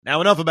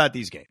Now, enough about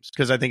these games,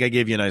 because I think I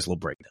gave you a nice little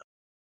breakdown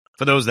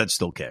for those that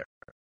still care.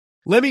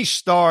 Let me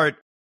start,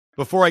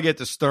 before I get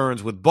to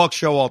Stearns, with Buck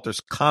Showalter's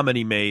comment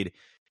he made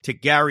to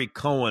Gary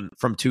Cohen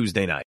from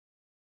Tuesday night.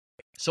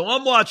 So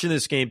I'm watching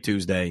this game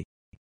Tuesday.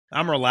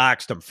 I'm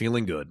relaxed. I'm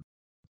feeling good.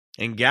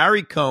 And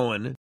Gary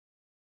Cohen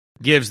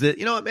gives the,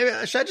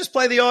 maybe should I just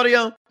play the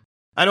audio?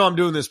 I know I'm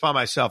doing this by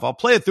myself. I'll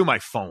play it through my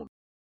phone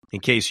in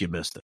case you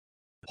missed it.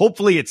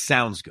 Hopefully it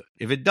sounds good.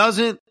 If it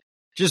doesn't,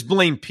 just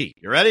blame Pete.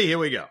 You ready? Here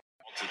we go.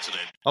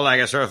 Hold on, I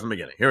got to start from the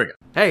beginning. Here we go.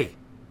 Hey,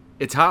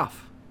 it's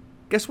Hoff.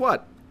 Guess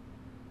what?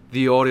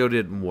 The audio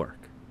didn't work.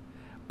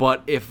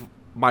 But if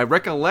my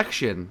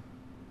recollection,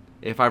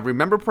 if I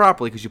remember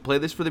properly, because you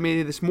played this for the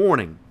meeting this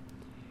morning,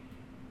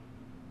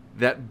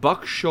 that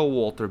Buck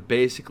Showalter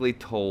basically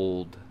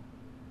told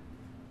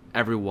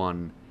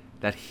everyone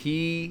that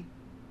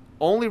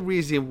only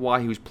reason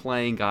why he was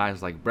playing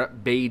guys like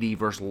Brett Baty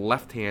versus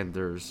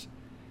left-handers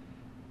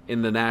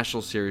in the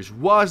National Series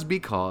was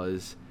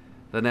because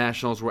the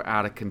Nationals were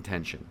out of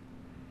contention.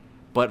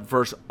 But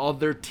versus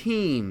other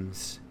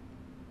teams,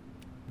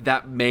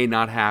 that may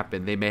not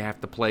happen. They may have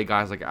to play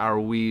guys like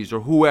Ruiz or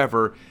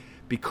whoever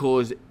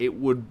because it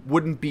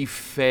wouldn't be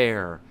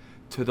fair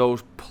to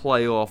those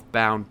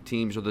playoff-bound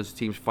teams or those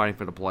teams fighting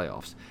for the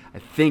playoffs. I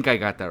think I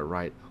got that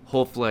right.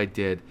 Hopefully I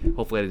did.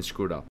 Hopefully I didn't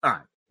screw it up. All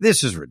right.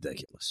 This is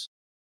ridiculous.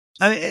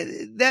 I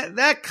mean,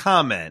 that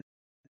comment,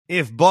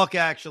 if Buck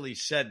actually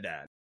said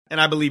that, and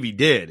I believe he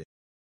did,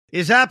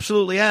 is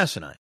absolutely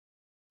asinine.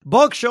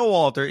 Buck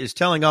Showalter is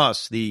telling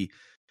us, the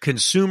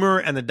consumer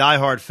and the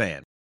diehard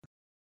fan,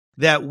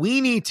 that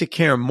we need to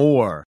care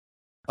more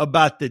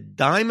about the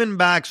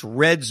Diamondbacks,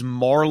 Reds,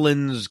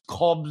 Marlins,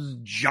 Cubs,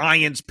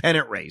 Giants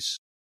pennant race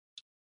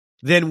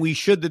than we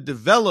should the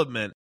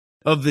development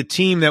of the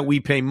team that we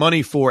pay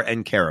money for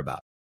and care about.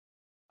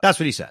 That's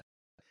what he said.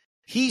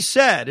 He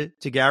said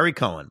to Gary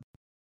Cohen,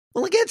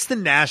 well, against the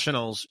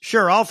Nationals,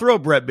 sure, I'll throw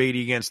Brett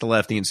Baty against the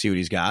lefty and see what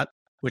he's got,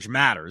 which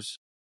matters.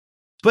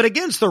 But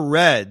against the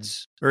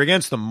Reds or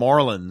against the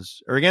Marlins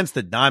or against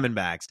the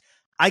Diamondbacks,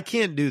 I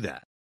can't do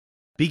that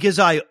because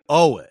I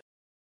owe it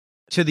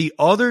to the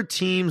other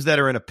teams that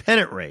are in a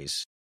pennant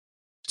race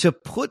to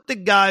put the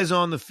guys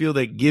on the field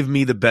that give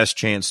me the best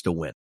chance to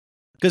win.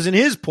 Because in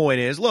his point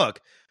is, look,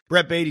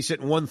 Brett Baty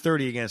sitting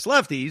 130 against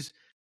lefties.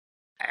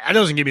 That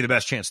doesn't give me the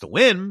best chance to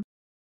win,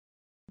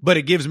 but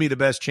it gives me the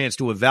best chance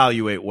to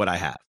evaluate what I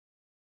have.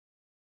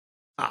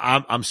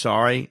 I'm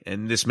sorry,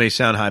 and this may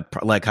sound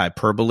like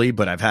hyperbole,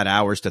 but I've had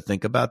hours to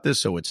think about this,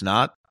 so it's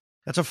not.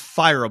 That's a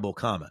fireable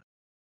comment.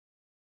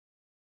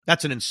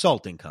 That's an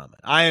insulting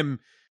comment. I am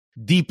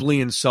deeply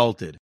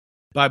insulted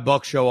by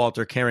Buck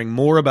Showalter caring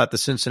more about the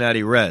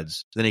Cincinnati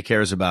Reds than he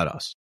cares about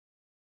us.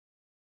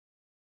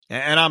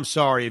 And I'm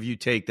sorry if you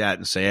take that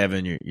and say,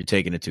 Evan, you're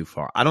taking it too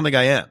far. I don't think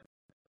I am.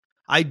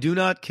 I do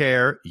not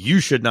care.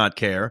 You should not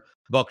care.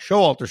 Buck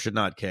Showalter should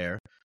not care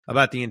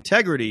about the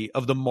integrity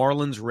of the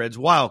Marlins-Reds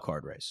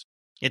wildcard race.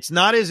 It's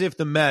not as if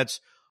the Mets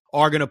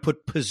are going to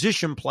put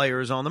position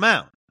players on the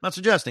mound. I'm not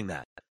suggesting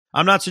that.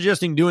 I'm not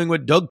suggesting doing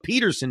what Doug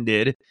Peterson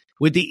did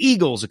with the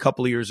Eagles a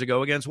couple of years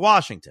ago against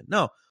Washington.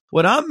 No,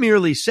 what I'm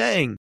merely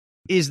saying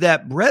is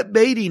that Brett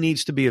Baty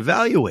needs to be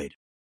evaluated.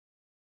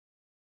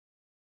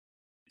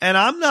 And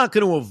I'm not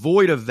going to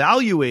avoid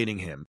evaluating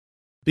him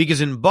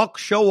because in Buck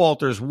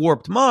Showalter's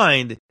warped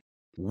mind,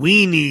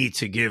 we need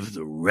to give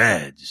the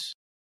Reds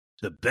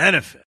the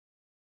benefit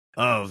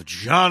of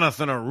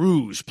Jonathan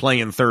Arauz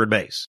playing third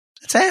base.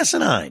 It's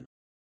asinine.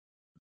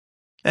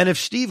 And if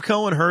Steve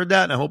Cohen heard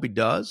that, and I hope he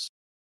does,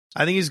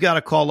 I think he's got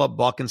to call up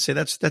Buck and say,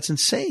 that's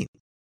insane.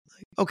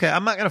 Okay,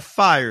 I'm not going to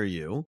fire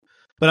you,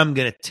 but I'm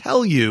going to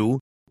tell you,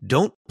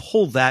 don't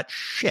pull that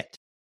shit.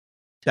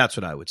 That's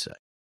what I would say.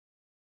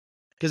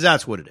 Because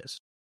that's what it is.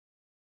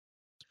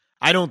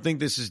 I don't think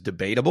this is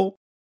debatable.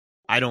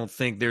 I don't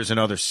think there's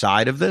another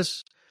side of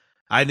this.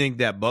 I think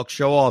that Buck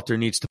Showalter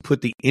needs to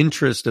put the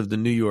interest of the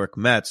New York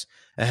Mets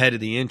ahead of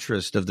the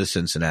interest of the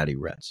Cincinnati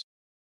Reds.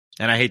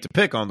 And I hate to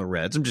pick on the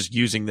Reds. I'm just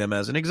using them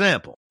as an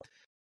example.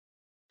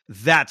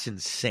 That's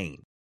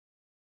insane.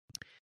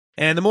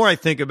 And the more I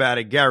think about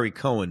it, Gary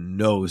Cohen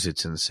knows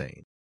it's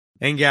insane.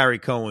 And Gary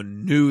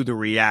Cohen knew the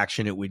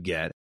reaction it would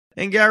get.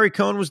 And Gary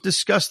Cohen was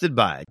disgusted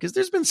by it because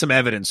there's been some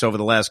evidence over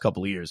the last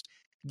couple of years.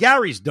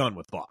 Gary's done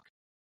with Buck.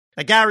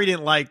 Like, Gary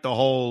didn't like the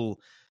whole,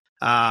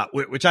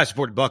 which I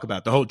supported Buck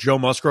about, the whole Joe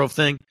Musgrove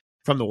thing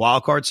from the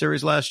Wild Card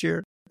Series last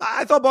year.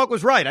 I thought Buck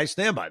was right. I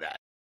stand by that.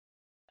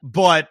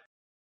 But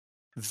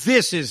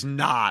this is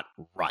not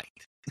right.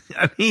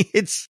 I mean,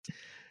 it's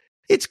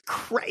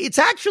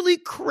actually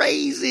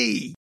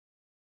crazy.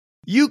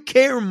 You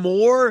care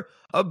more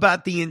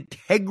about the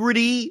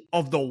integrity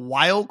of the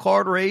wild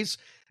card race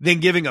than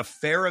giving a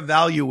fair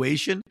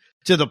evaluation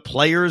to the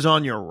players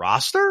on your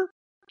roster?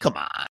 Come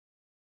on.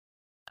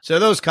 So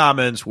those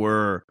comments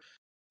were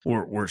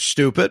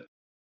stupid.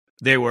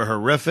 They were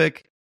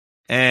horrific.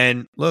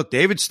 And look,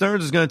 David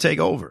Stearns is going to take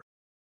over.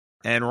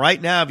 And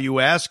right now, if you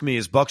ask me,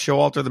 is Buck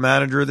Showalter the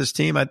manager of this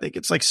team? I think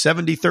it's like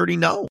 70-30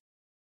 no.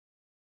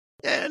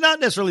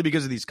 Not necessarily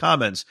because of these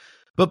comments,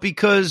 but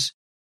because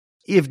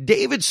if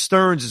David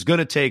Stearns is going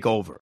to take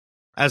over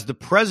as the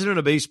president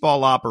of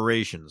baseball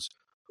operations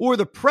or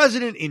the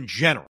president in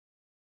general,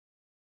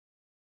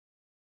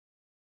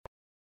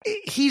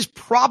 he's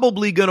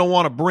probably going to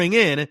want to bring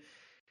in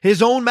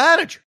his own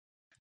manager.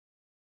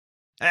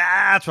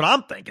 That's what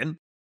I'm thinking.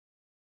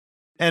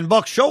 And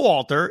Buck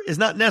Showalter is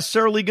not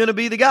necessarily going to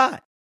be the guy.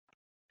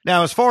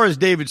 Now, as far as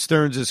David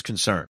Stearns is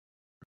concerned,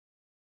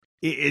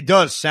 it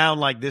does sound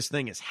like this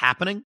thing is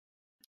happening.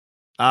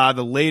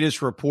 The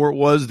latest report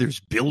was there's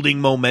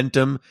building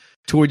momentum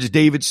towards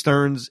David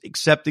Stearns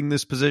accepting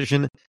this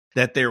position,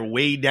 that they're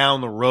way down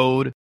the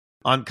road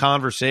on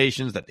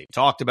conversations, that they've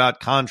talked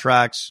about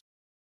contracts,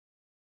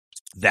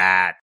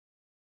 that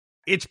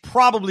it's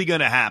probably going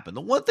to happen. The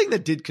one thing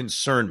that did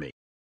concern me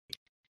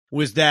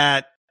was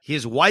that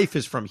his wife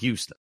is from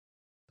Houston.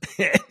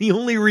 The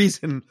only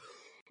reason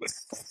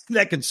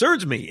that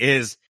concerns me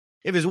is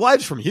if his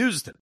wife's from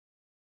Houston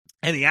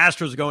and the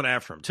Astros are going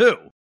after him too.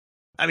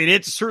 I mean,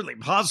 it's certainly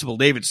possible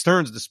David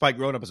Stearns, despite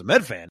growing up as a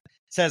Met fan,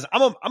 says,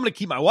 I'm going to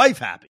keep my wife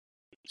happy.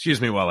 Excuse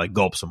me while I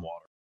gulp some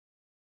water.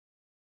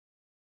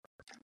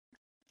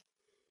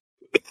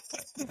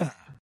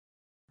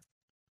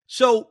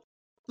 So,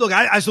 look,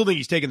 I still think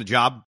he's taking the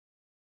job.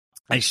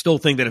 I still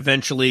think that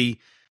eventually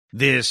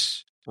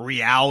this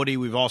reality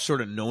we've all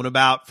sort of known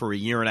about for a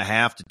year and a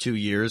half to 2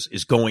 years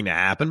is going to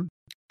happen.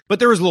 But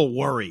there is a little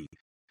worry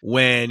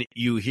when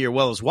you hear,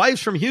 well, his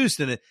wife's from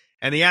Houston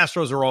and the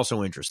Astros are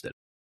also interested.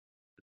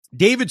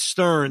 David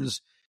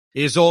Stearns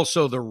is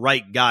also the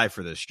right guy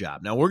for this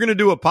job. Now, we're going to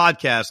do a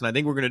podcast, and I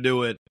think we're going to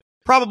do it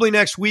probably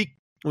next week.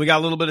 We got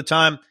a little bit of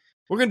time.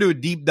 We're going to do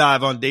a deep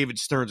dive on David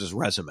Stearns'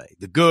 resume,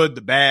 the good,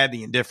 the bad,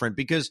 the indifferent,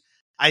 because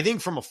I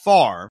think from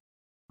afar,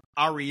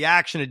 our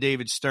reaction to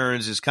David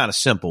Stearns is kind of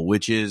simple,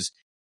 which is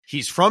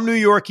he's from New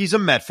York, he's a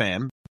Met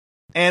fan,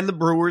 and the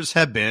Brewers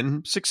have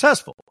been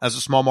successful as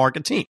a small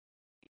market team.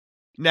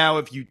 Now,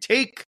 if you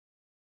take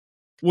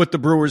what the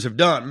Brewers have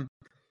done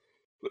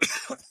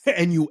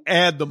and you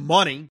add the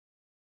money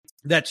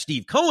that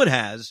Steve Cohen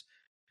has,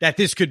 that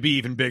this could be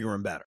even bigger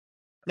and better.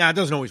 Now, it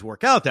doesn't always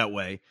work out that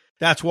way.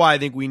 That's why I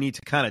think we need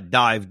to kind of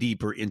dive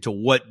deeper into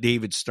what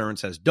David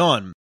Stearns has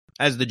done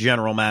as the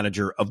general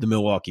manager of the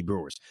Milwaukee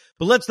Brewers.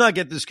 But let's not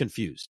get this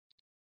confused.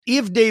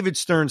 If David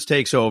Stearns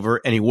takes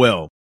over, and he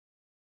will,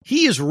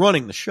 he is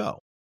running the show.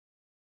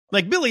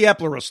 Like, Billy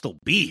Epler will still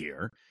be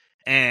here,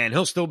 and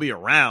he'll still be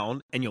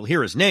around, and you'll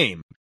hear his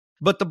name.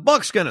 But the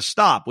buck's going to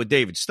stop with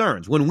David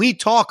Stearns. When we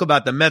talk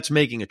about the Mets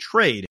making a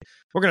trade,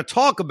 we're going to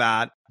talk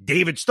about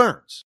David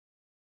Stearns.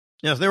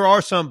 Now, there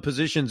are some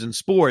positions in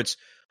sports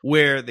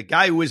where the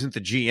guy who isn't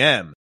the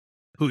GM,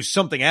 who's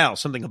something else,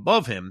 something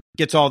above him,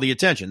 gets all the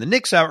attention. The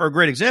Knicks are a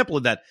great example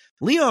of that.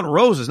 Leon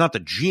Rose is not the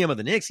GM of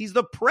the Knicks. He's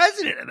the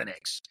president of the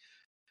Knicks.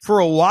 For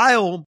a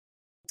while,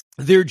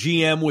 their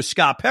GM was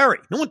Scott Perry.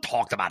 No one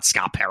talked about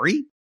Scott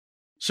Perry.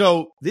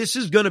 So this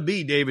is going to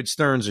be David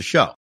Stearns'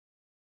 show.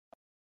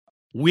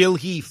 Will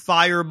he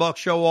fire Buck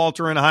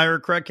Showalter and hire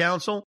Craig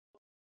Counsell?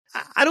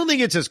 I don't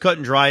think it's as cut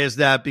and dry as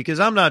that, because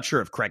I'm not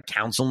sure if Craig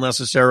Counsell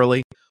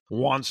necessarily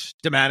wants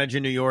to manage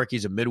in New York.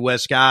 He's a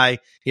Midwest guy.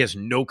 He has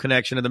no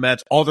connection to the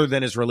Mets other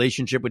than his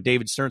relationship with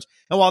David Stearns.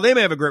 And while they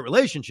may have a great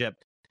relationship,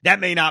 that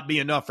may not be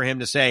enough for him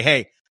to say,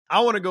 hey,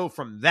 I want to go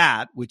from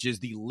that, which is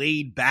the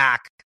laid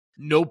back,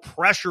 no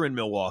pressure in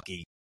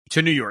Milwaukee,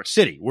 to New York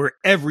City, where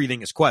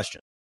everything is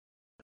questioned.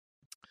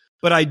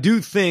 But I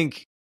do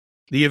think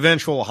the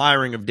eventual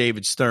hiring of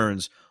David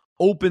Stearns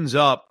opens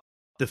up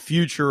the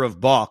future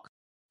of Buck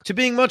to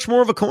being much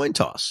more of a coin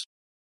toss.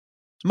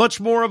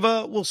 Much more of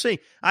a, we'll see.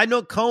 I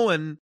know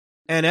Cohen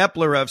and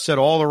Epler have said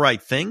all the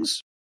right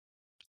things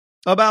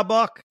about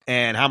Buck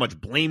and how much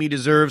blame he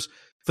deserves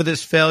for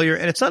this failure.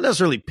 And it's not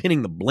necessarily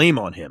pinning the blame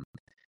on him.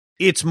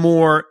 It's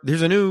more,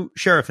 there's a new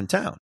sheriff in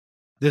town.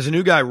 There's a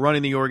new guy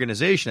running the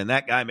organization, and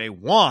that guy may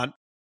want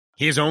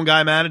his own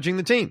guy managing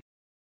the team.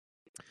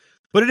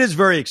 But it is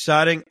very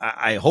exciting.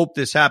 I hope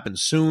this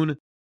happens soon.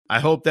 I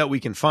hope that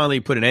we can finally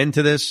put an end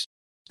to this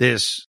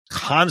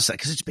concept,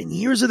 because it's been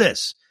years of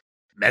this.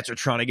 Mets are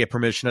trying to get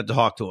permission to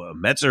talk to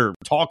him. Mets are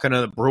talking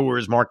to the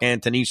Brewers, Mark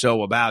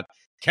Antoniso, about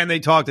can they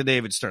talk to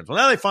David Stearns? Well,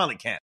 now they finally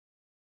can.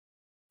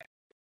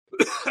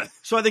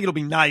 So I think it'll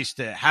be nice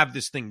to have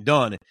this thing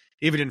done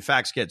if it in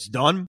fact gets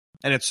done,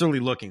 and it's certainly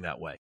looking that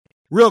way.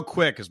 Real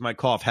quick, as my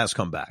cough has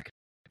come back,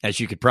 as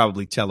you could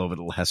probably tell over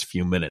the last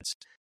few minutes.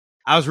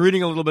 I was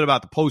reading a little bit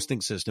about the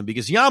posting system,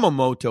 because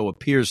Yamamoto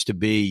appears to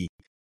be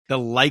the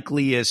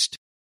likeliest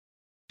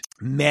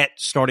Met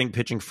starting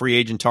pitching free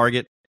agent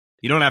target.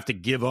 You don't have to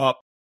give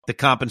up the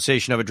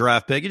compensation of a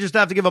draft pick. You just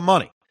have to give up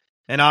money.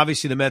 And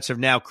obviously the Mets have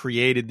now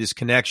created this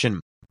connection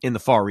in the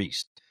Far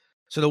East.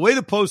 So the way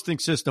the posting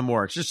system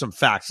works, just some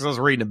facts. I was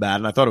reading about it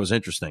and I thought it was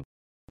interesting.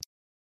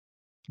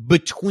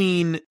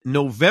 Between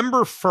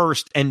November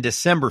 1st and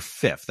December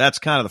 5th, that's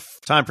kind of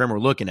the time frame we're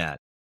looking at,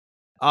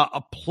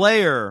 a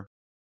player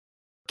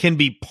can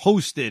be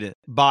posted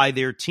by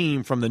their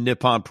team from the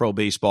Nippon Pro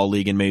Baseball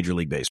League and Major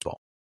League Baseball.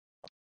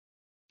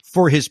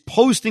 For his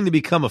posting to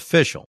become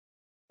official,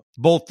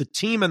 both the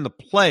team and the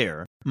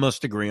player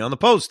must agree on the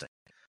posting.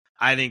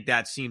 I think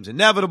that seems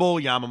inevitable.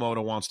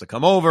 Yamamoto wants to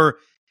come over.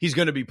 He's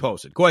going to be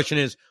posted. Question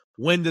is,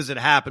 when does it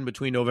happen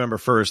between November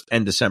 1st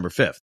and December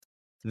 5th?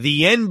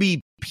 The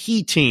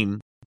NBP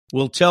team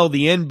will tell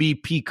the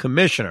NBP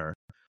commissioner,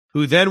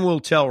 who then will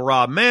tell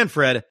Rob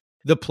Manfred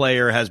the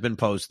player has been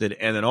posted,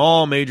 and then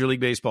all Major League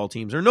Baseball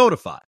teams are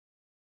notified.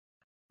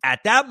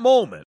 At that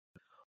moment,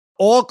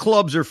 all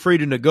clubs are free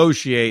to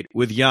negotiate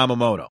with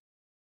Yamamoto.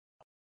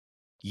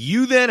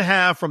 You then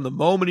have, from the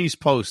moment he's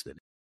posted,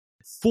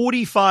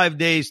 45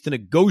 days to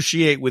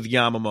negotiate with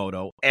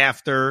Yamamoto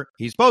after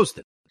he's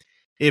posted.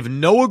 If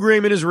no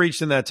agreement is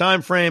reached in that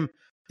time frame,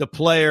 the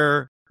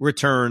player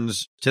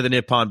returns to the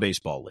Nippon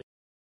Baseball League.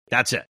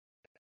 That's it.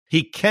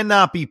 He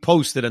cannot be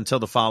posted until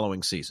the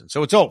following season.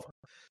 So it's over.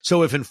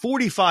 So if in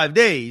 45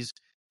 days,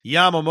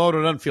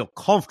 Yamamoto doesn't feel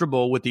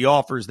comfortable with the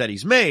offers that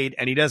he's made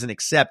and he doesn't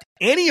accept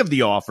any of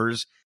the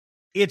offers,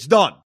 it's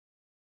done.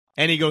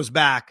 And he goes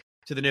back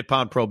to the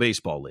Nippon Pro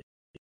Baseball League.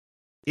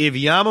 If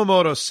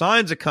Yamamoto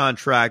signs a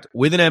contract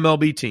with an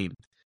MLB team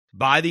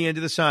by the end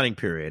of the signing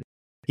period,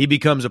 he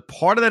becomes a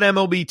part of that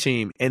MLB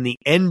team, and the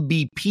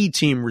NBP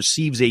team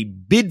receives a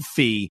bid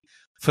fee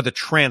for the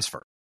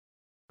transfer.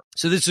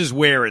 So this is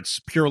where it's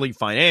purely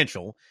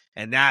financial,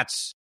 and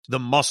that's the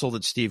muscle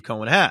that Steve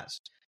Cohen has.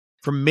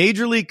 For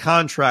major league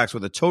contracts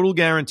with a total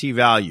guarantee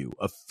value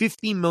of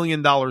 $50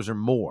 million or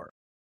more,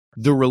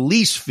 the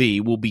release fee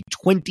will be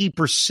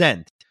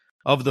 20%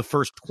 of the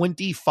first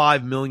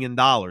 $25 million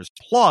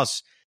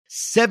plus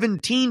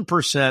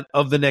 17%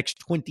 of the next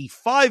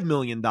 $25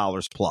 million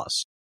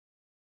plus.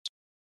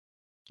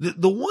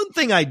 The one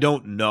thing I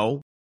don't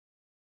know,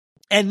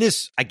 and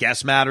this, I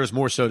guess, matters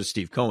more so to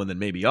Steve Cohen than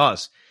maybe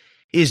us,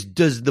 is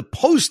does the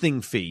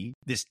posting fee,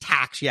 this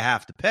tax you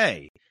have to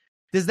pay,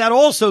 does that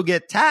also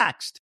get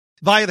taxed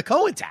via the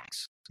Cohen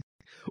tax?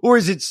 Or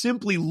is it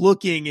simply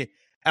looking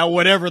at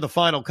whatever the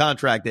final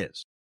contract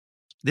is?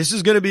 This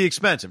is going to be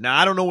expensive. Now,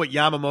 I don't know what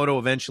Yamamoto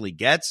eventually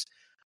gets.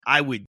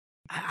 I would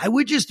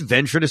just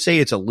venture to say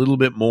it's a little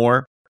bit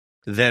more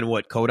than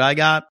what Kodai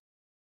got.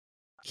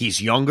 He's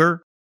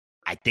younger.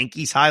 I think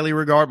he's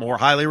more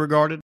highly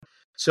regarded.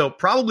 So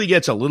probably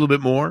gets a little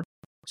bit more.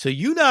 So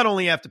you not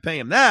only have to pay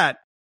him that,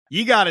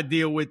 you got to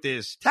deal with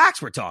this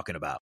tax we're talking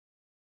about.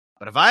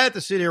 But if I had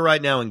to sit here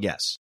right now and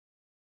guess,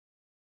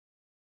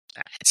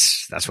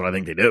 that's what I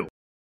think they do.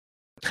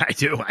 I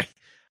do.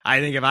 I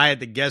think if I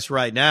had to guess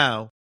right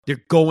now,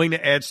 they're going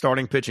to add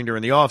starting pitching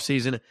during the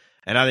offseason,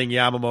 and I think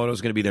Yamamoto is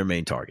going to be their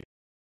main target.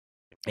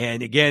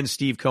 And again,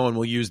 Steve Cohen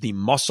will use the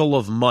muscle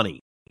of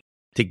money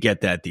to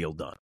get that deal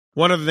done.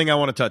 One other thing I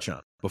want to touch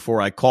on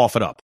before I cough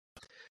it up.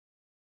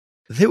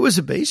 There was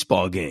a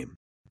baseball game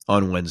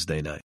on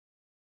Wednesday night.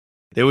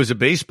 There was a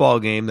baseball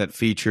game that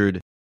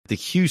featured the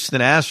Houston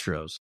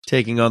Astros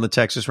taking on the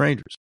Texas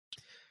Rangers.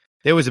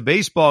 There was a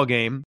baseball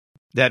game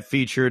that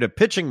featured a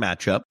pitching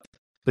matchup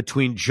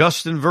between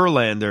Justin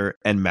Verlander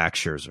and Max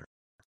Scherzer.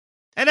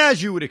 And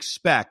as you would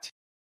expect,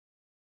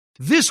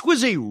 this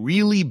was a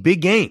really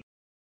big game.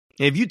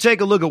 If you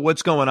take a look at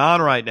what's going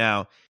on right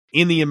now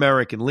in the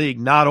American League,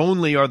 not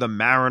only are the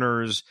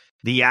Mariners,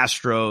 the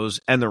Astros,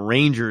 and the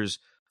Rangers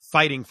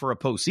fighting for a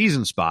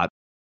postseason spot,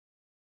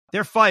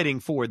 they're fighting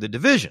for the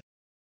division.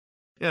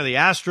 You know, the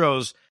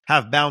Astros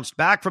have bounced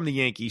back from the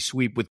Yankees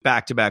sweep with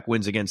back-to-back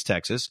wins against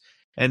Texas,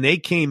 and they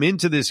came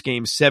into this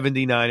game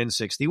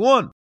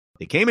 79-61.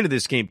 They came into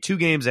this game 2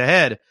 games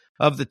ahead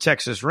of the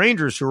Texas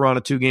Rangers, who are on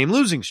a 2-game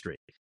losing streak.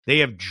 They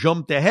have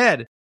jumped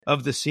ahead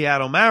of the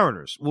Seattle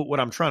Mariners. What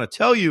I'm trying to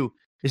tell you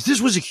is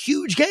this was a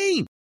huge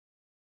game.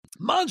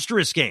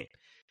 Monstrous game,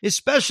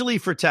 especially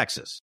for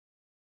Texas,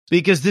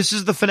 because this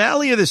is the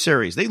finale of the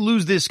series. They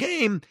lose this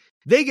game,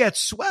 they get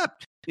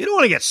swept. You don't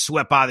want to get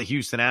swept by the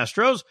Houston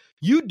Astros.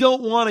 You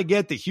don't want to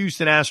get the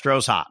Houston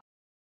Astros hot.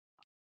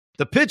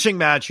 The pitching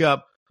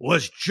matchup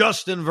was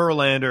Justin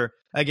Verlander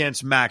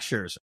against Max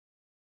Scherzer.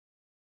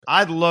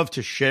 I'd love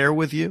to share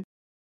with you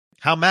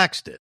how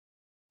Max did.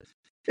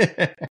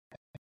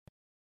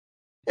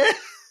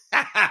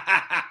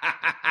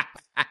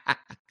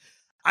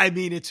 I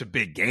mean, it's a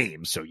big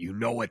game, so you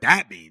know what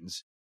that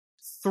means.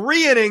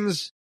 3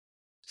 innings,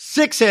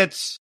 6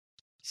 hits,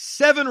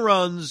 7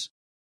 runs,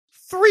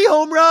 3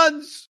 home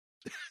runs.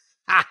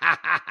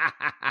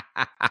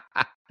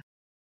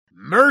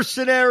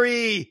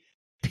 Mercenary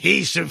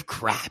piece of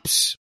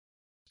craps.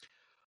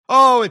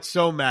 Oh, it's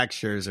so Max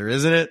Scherzer,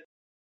 isn't it?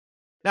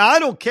 Now, I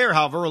don't care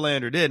how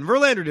Verlander did, and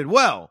Verlander did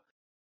well.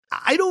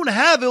 I don't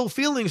have ill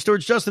feelings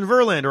towards Justin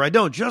Verlander. I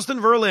don't. Justin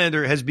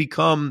Verlander has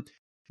become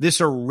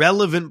this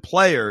irrelevant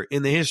player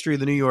in the history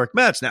of the New York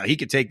Mets. Now, he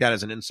could take that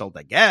as an insult,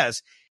 I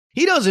guess.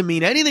 He doesn't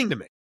mean anything to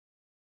me.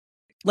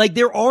 Like,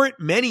 there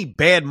aren't many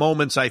bad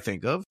moments I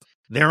think of.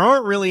 There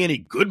aren't really any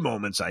good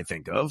moments I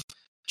think of.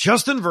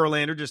 Justin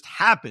Verlander just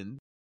happened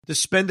to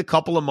spend a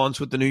couple of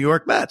months with the New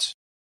York Mets.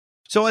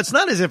 So it's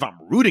not as if I'm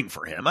rooting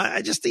for him.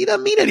 He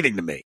doesn't mean anything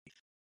to me.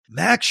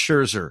 Max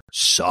Scherzer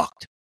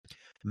sucked.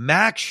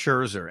 Max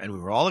Scherzer, and we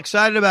were all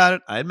excited about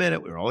it. I admit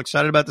it. We were all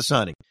excited about the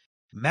signing.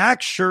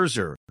 Max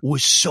Scherzer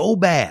was so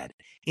bad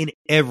in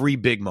every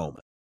big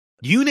moment.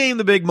 You name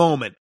the big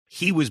moment,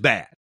 he was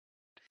bad.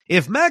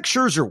 If Max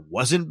Scherzer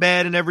wasn't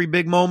bad in every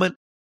big moment,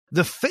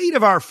 the fate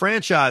of our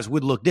franchise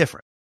would look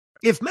different.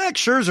 If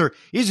Max Scherzer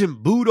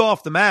isn't booed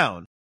off the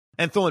mound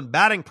and throwing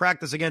batting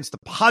practice against the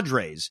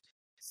Padres,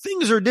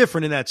 things are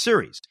different in that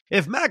series.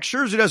 If Max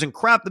Scherzer doesn't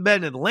crap the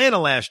bed in Atlanta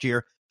last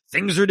year,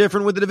 things are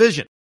different with the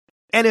division.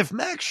 And if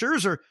Max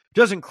Scherzer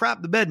doesn't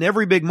crap the bed in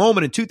every big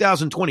moment in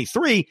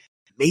 2023,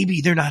 maybe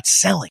they're not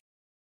selling.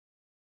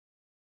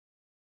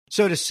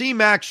 So to see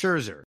Max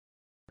Scherzer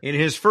in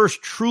his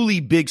first truly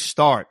big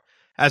start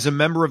as a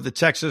member of the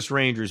Texas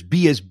Rangers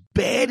be as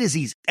bad as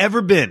he's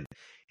ever been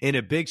in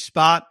a big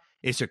spot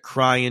is a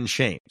crying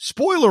shame.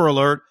 Spoiler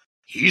alert,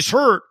 he's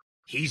hurt.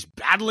 He's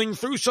battling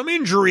through some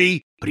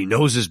injury, but he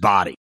knows his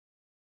body.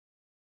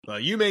 Well,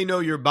 you may know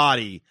your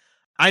body.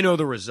 I know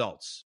the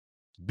results.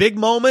 Big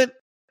moment,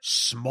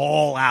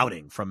 small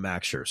outing from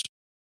Max Scherzer.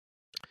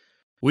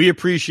 We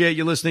appreciate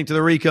you listening to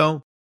the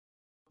Rico.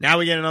 Now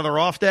we get another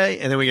off day,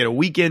 and then we get a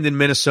weekend in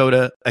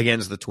Minnesota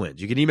against the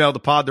Twins. You can email the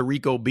pod,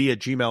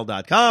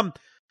 thericob@gmail.com,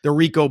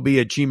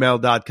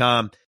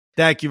 thericob@gmail.com.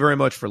 Thank you very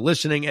much for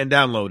listening and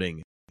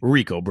downloading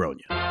Rico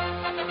Brogna.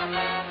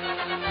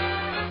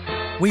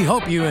 We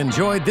hope you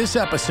enjoyed this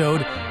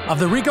episode of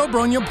the Rico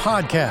Brogna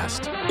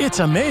podcast. It's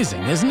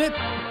amazing, isn't it?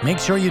 Make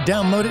sure you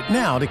download it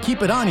now to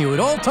keep it on you at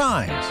all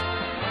times.